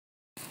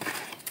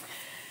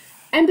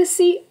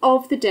Embassy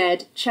of the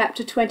Dead,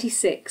 Chapter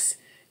 26,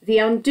 The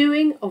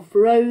Undoing of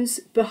Rose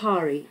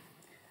Buhari.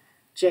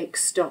 Jake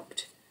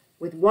stopped,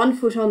 with one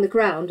foot on the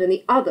ground and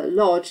the other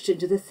lodged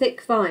into the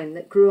thick vine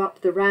that grew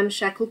up the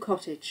ramshackle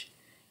cottage.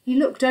 He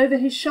looked over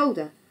his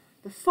shoulder.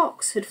 The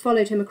fox had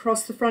followed him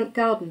across the front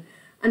garden,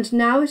 and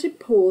now it had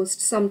paused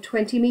some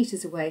 20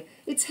 metres away,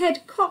 its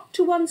head cocked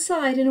to one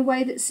side in a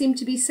way that seemed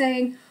to be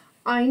saying,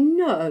 "I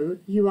know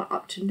you are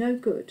up to no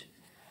good."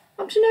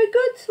 "Up to no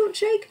good?" thought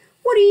Jake.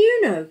 "What do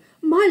you know?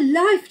 My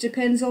life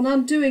depends on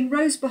undoing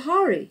Rose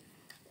Buhari."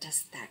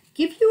 "Does that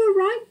give you a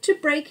right to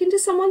break into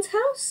someone's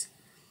house?"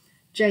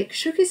 Jake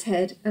shook his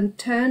head and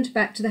turned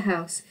back to the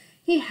house.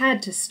 He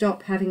had to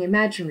stop having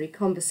imaginary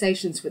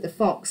conversations with the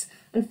fox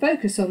and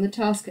focus on the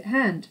task at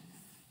hand.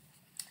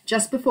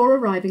 Just before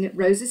arriving at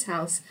Rose's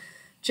house,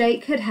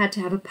 Jake had had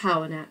to have a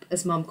power nap,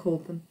 as Mum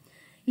called them.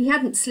 He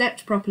hadn't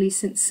slept properly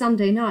since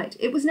Sunday night.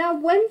 It was now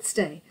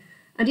Wednesday,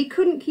 and he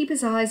couldn't keep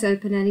his eyes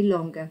open any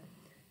longer.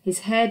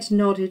 His head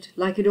nodded,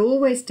 like it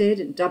always did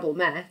in double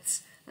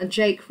maths, and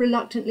Jake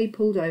reluctantly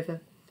pulled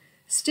over.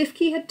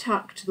 Stiffkey had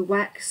tucked the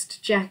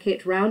waxed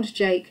jacket round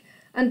Jake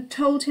and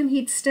told him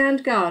he'd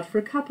stand guard for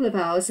a couple of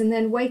hours and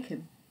then wake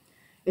him.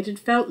 It had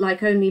felt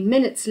like only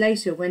minutes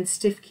later when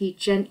Stiffkey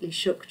gently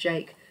shook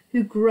Jake,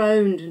 who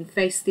groaned and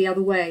faced the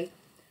other way.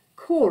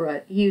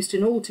 Cora used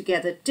an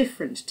altogether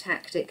different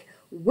tactic,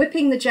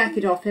 whipping the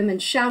jacket off him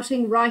and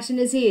shouting right in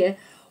his ear,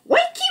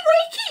 "Wakey,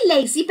 wakey,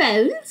 lazy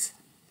bones!"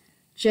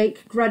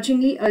 Jake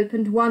grudgingly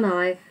opened one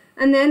eye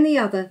and then the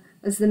other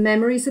as the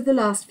memories of the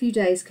last few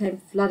days came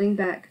flooding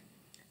back.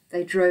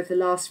 They drove the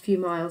last few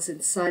miles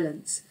in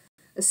silence.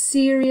 A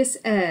serious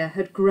air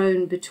had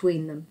grown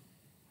between them.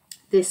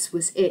 This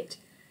was it,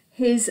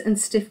 his and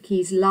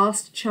Stiffkey's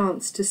last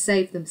chance to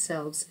save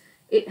themselves.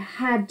 It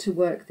had to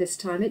work this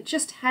time, it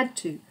just had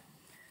to.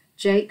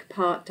 Jake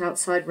parked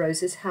outside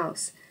Rose's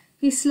house.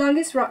 He slung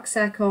his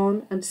rucksack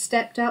on and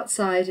stepped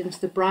outside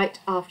into the bright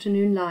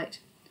afternoon light.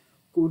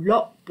 "Good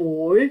luck,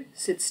 boy,"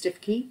 said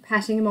Stiffkey,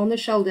 patting him on the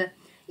shoulder.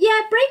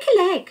 "Yeah, break a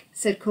leg,"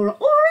 said Cora,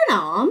 "or an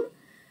arm."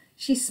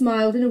 She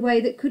smiled in a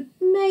way that could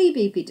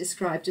maybe be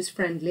described as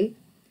friendly.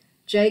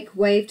 Jake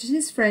waved at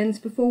his friends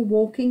before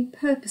walking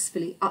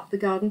purposefully up the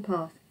garden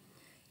path.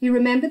 He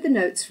remembered the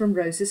notes from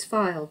Rose's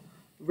file.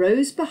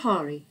 Rose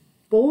Buhari,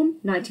 born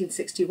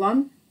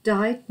 1961,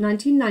 died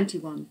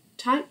 1991,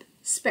 type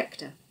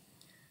Spectre.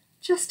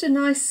 Just a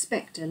nice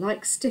spectre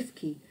like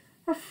Stiffkey,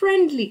 a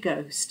friendly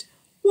ghost.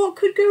 What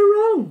could go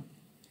wrong?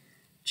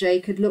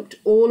 Jake had looked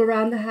all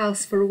around the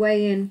house for a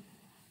way in,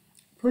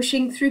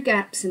 pushing through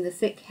gaps in the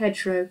thick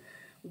hedgerow,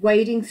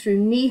 wading through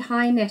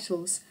knee-high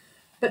nettles,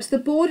 but the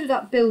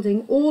boarded-up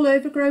building, all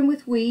overgrown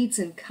with weeds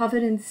and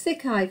covered in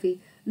thick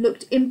ivy,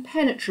 looked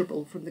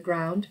impenetrable from the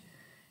ground.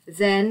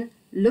 Then,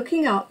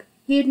 looking up,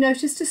 he had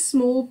noticed a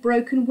small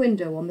broken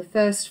window on the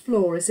first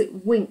floor as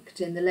it winked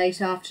in the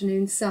late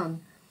afternoon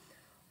sun.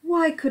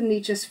 Why couldn't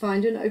he just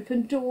find an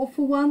open door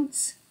for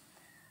once?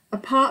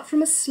 Apart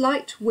from a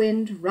slight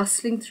wind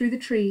rustling through the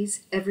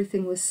trees,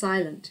 everything was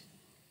silent.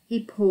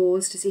 He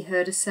paused as he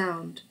heard a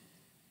sound.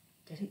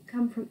 Did it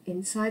come from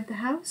inside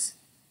the house?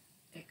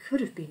 It could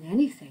have been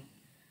anything.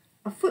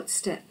 A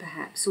footstep,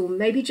 perhaps, or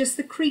maybe just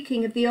the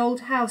creaking of the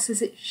old house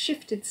as it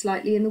shifted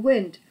slightly in the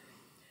wind.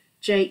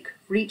 Jake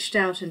reached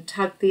out and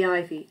tugged the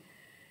ivy.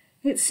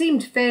 It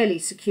seemed fairly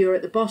secure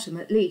at the bottom,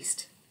 at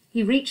least.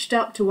 He reached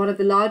up to one of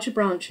the larger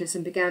branches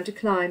and began to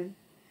climb.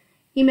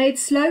 He made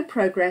slow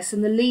progress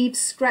and the leaves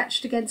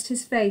scratched against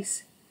his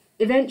face.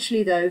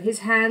 Eventually, though, his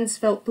hands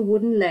felt the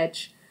wooden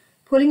ledge.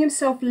 Pulling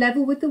himself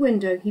level with the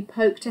window, he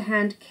poked a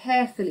hand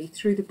carefully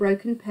through the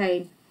broken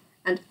pane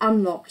and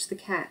unlocked the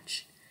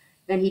catch.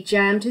 Then he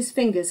jammed his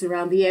fingers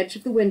around the edge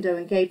of the window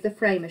and gave the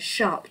frame a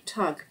sharp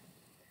tug.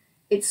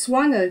 It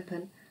swung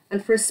open,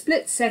 and for a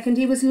split second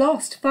he was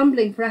lost,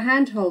 fumbling for a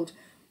handhold.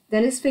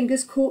 Then his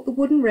fingers caught the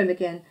wooden rim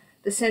again,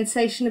 the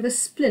sensation of a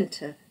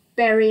splinter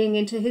burying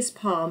into his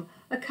palm,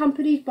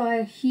 accompanied by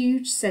a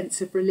huge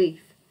sense of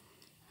relief.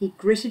 He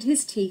gritted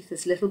his teeth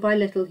as little by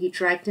little he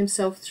dragged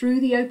himself through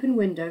the open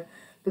window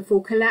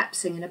before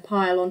collapsing in a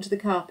pile onto the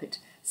carpet,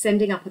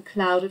 sending up a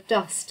cloud of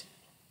dust.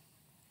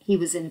 He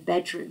was in a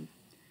bedroom.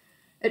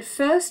 At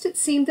first it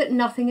seemed that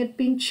nothing had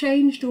been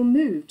changed or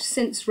moved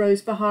since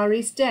Rose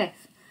Buhari's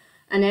death.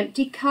 An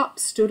empty cup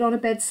stood on a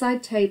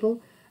bedside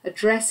table, a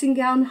dressing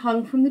gown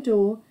hung from the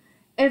door.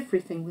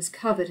 Everything was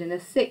covered in a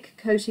thick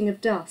coating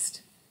of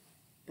dust.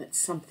 But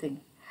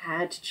something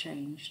had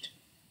changed.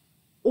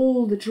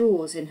 All the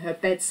drawers in her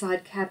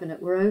bedside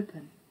cabinet were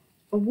open.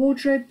 A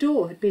wardrobe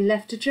door had been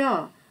left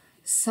ajar.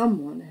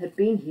 Someone had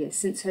been here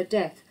since her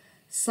death,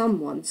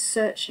 someone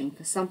searching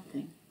for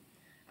something.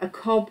 A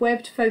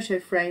cobwebbed photo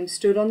frame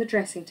stood on the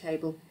dressing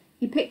table.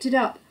 He picked it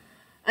up.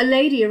 A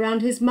lady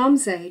around his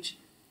mum's age.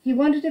 He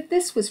wondered if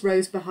this was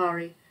Rose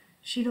Buhari.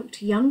 She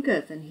looked younger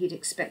than he'd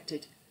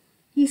expected.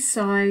 He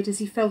sighed as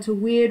he felt a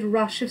weird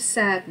rush of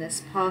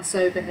sadness pass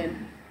over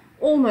him.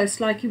 Almost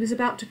like he was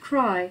about to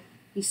cry.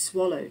 He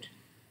swallowed.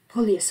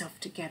 "Pull yourself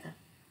together."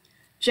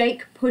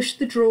 Jake pushed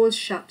the drawers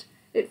shut.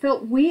 It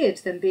felt weird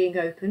them being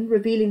open,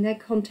 revealing their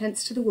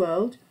contents to the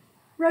world.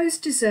 Rose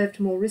deserved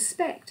more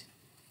respect.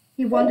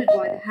 He wondered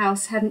why the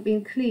house hadn't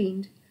been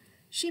cleaned.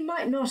 She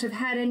might not have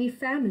had any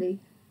family.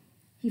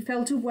 He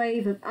felt a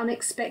wave of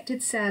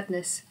unexpected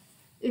sadness.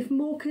 If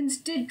Mawkins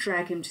did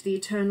drag him to the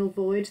eternal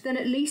void, then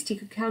at least he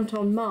could count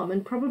on Mum,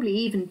 and probably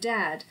even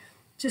Dad,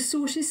 to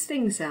sort his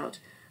things out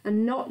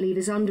and not leave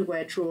his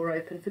underwear drawer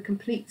open for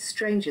complete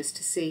strangers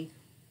to see.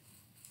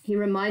 He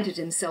reminded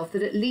himself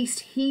that at least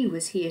he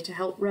was here to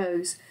help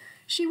Rose.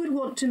 She would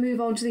want to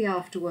move on to the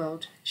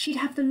afterworld. She'd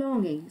have the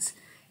longings.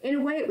 In a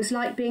way it was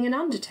like being an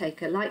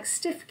undertaker, like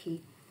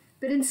Stiffkey.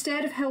 But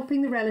instead of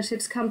helping the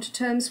relatives come to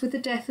terms with the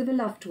death of a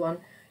loved one,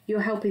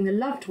 you're helping the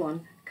loved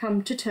one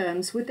come to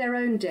terms with their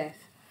own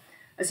death.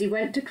 As he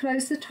went to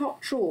close the top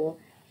drawer,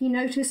 he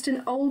noticed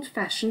an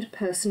old-fashioned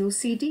personal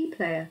CD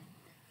player.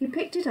 He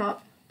picked it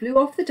up, blew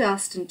off the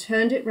dust and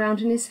turned it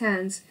round in his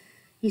hands.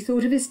 He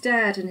thought of his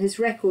dad and his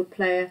record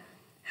player,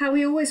 how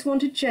he always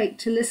wanted Jake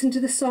to listen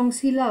to the songs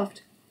he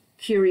loved.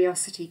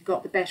 Curiosity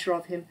got the better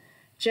of him.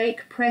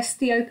 Jake pressed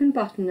the open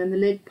button and the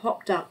lid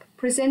popped up,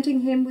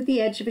 presenting him with the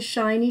edge of a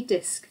shiny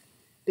disc.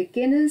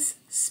 Beginner's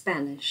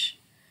Spanish.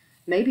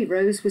 Maybe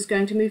Rose was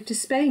going to move to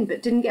Spain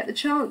but didn't get the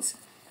chance.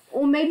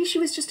 Or maybe she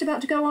was just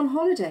about to go on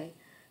holiday.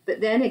 But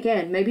then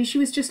again, maybe she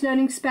was just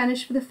learning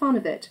Spanish for the fun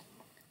of it.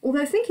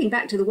 Although thinking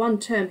back to the one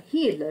term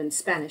he had learned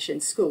Spanish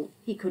in school,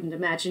 he couldn't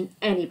imagine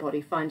anybody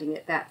finding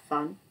it that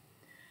fun.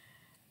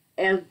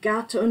 El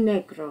gato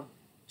negro,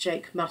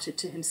 Jake muttered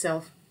to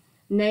himself.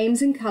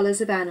 Names and colours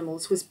of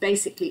animals was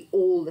basically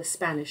all the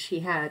Spanish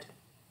he had.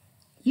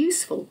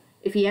 Useful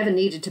if he ever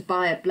needed to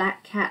buy a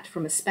black cat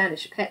from a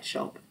Spanish pet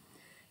shop.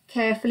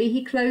 Carefully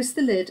he closed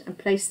the lid and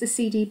placed the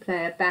CD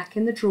player back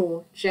in the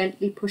drawer,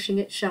 gently pushing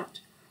it shut.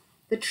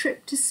 The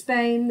trip to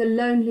Spain, the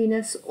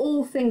loneliness,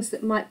 all things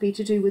that might be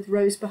to do with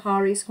Rose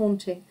Buhari's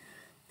haunting,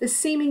 the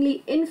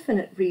seemingly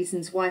infinite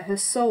reasons why her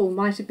soul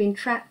might have been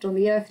trapped on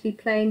the earthly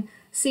plane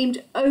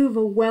seemed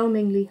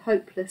overwhelmingly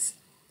hopeless.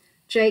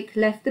 Jake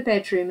left the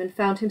bedroom and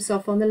found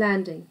himself on the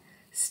landing.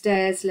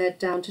 Stairs led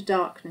down to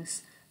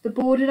darkness, the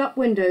boarded-up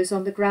windows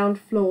on the ground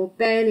floor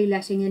barely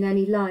letting in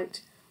any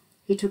light.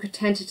 He took a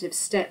tentative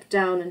step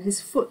down and his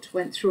foot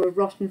went through a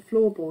rotten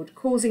floorboard,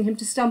 causing him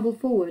to stumble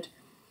forward.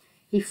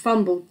 He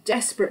fumbled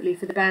desperately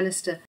for the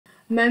banister,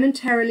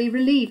 momentarily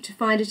relieved to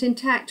find it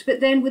intact, but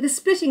then, with a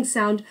splitting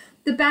sound,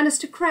 the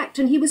banister cracked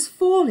and he was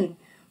falling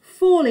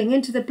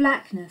into the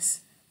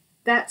blackness.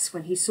 That's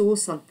when he saw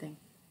something.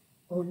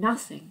 Or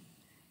nothing.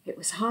 It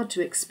was hard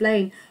to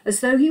explain,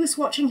 as though he was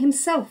watching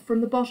himself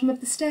from the bottom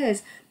of the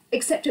stairs,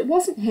 except it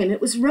wasn't him,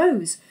 it was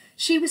Rose.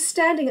 She was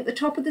standing at the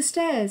top of the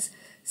stairs,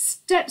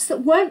 steps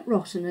that weren't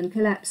rotten and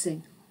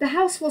collapsing. The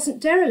house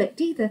wasn't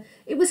derelict either.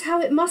 It was how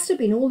it must have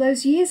been all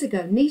those years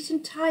ago, neat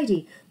and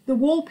tidy, the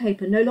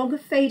wallpaper no longer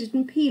faded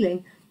and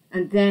peeling.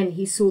 And then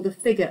he saw the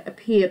figure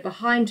appear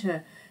behind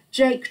her.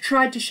 Jake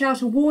tried to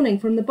shout a warning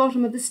from the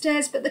bottom of the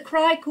stairs, but the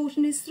cry caught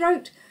in his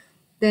throat.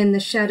 Then the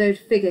shadowed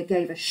figure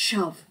gave a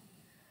shove,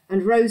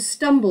 and Rose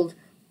stumbled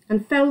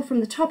and fell from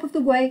the top of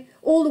the way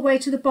all the way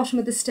to the bottom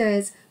of the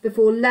stairs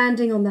before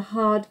landing on the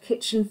hard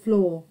kitchen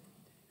floor.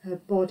 Her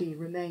body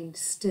remained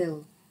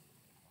still.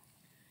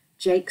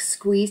 Jake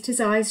squeezed his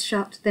eyes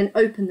shut, then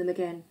opened them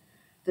again.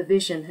 The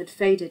vision had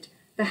faded.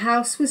 The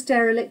house was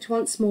derelict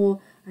once more,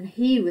 and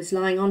he was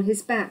lying on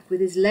his back with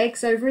his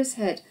legs over his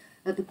head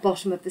at the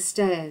bottom of the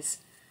stairs.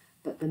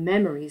 But the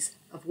memories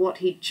of what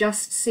he'd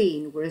just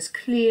seen were as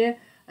clear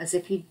as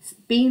if he'd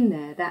been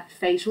there that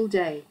fatal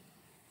day.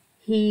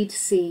 He'd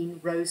seen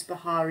Rose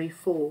Buhari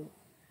fall,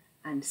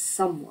 and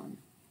someone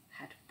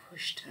had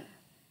pushed her.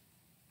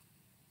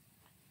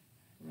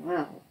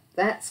 Wow,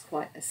 that's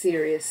quite a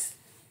serious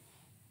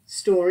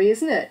story,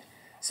 isn't it?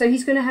 So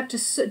he's going to have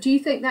to. Do you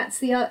think that's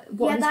the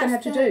what he's going to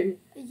have to do?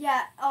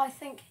 Yeah, I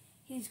think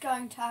he's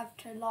going to have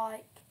to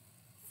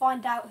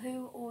find out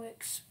who or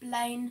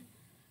explain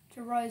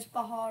to Rose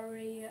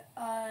Buhari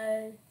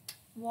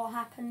what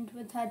happened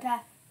with her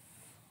death.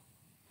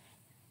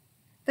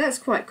 That's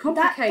quite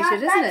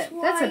complicated, isn't it?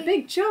 That's a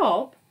big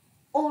job.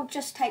 Or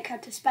just take her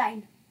to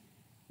Spain.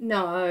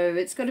 No,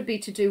 it's got to be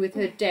to do with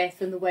her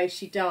death and the way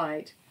she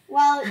died.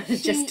 Well,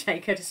 just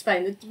take her to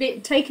Spain.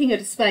 Taking her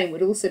to Spain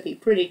would also be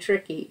pretty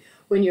tricky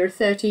when you're a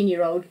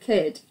 13-year-old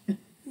kid.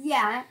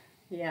 Yeah.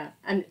 Yeah,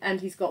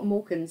 and he's got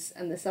Mawkins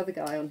and this other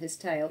guy on his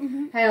tail.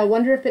 Mm-hmm. Hey, I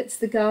wonder if it's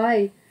the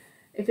guy,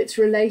 if it's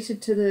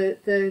related to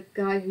the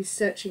guy who's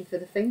searching for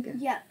the finger.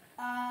 Yeah.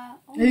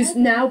 Who's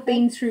now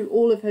been through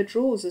all of her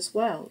drawers as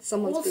well.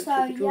 Someone's been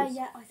through the drawers.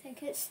 Yeah, I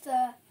think it's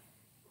the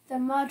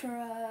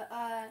murderer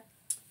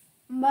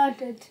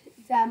murdered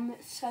them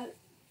so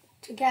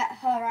to get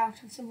her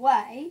out of the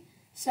way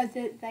so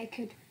that they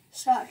could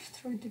search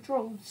through the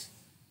drawers.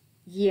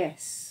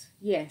 Yes,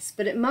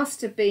 but it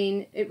must have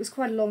been, it was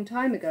quite a long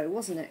time ago,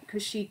 wasn't it?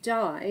 Because she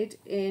died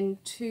in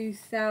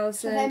 2000.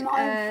 So they might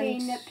have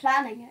been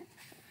planning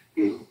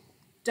it.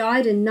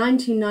 Died in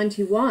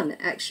 1991,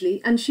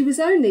 actually, and she was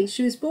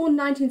born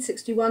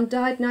 1961,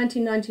 died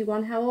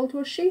 1991. How old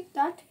was she?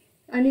 30.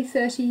 Only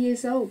 30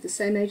 years old, the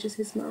same age as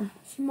his mum.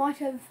 She might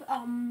have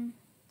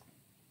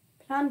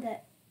planned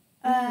it.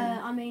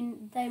 I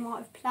mean, they might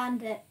have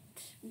planned it,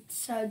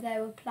 so they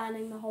were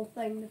planning the whole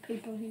thing, the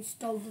people who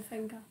stole the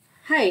finger.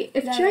 Hey,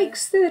 if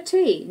Jake's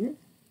 13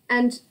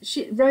 and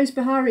Rose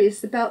Buhari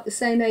is about the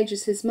same age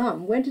as his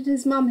mum, when did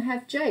his mum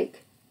have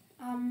Jake?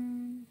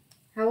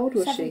 How old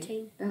was 17.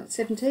 she? About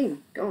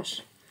 17.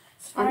 Gosh.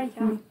 It's very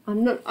young.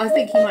 I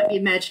think you might be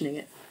imagining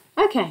it.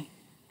 Okay.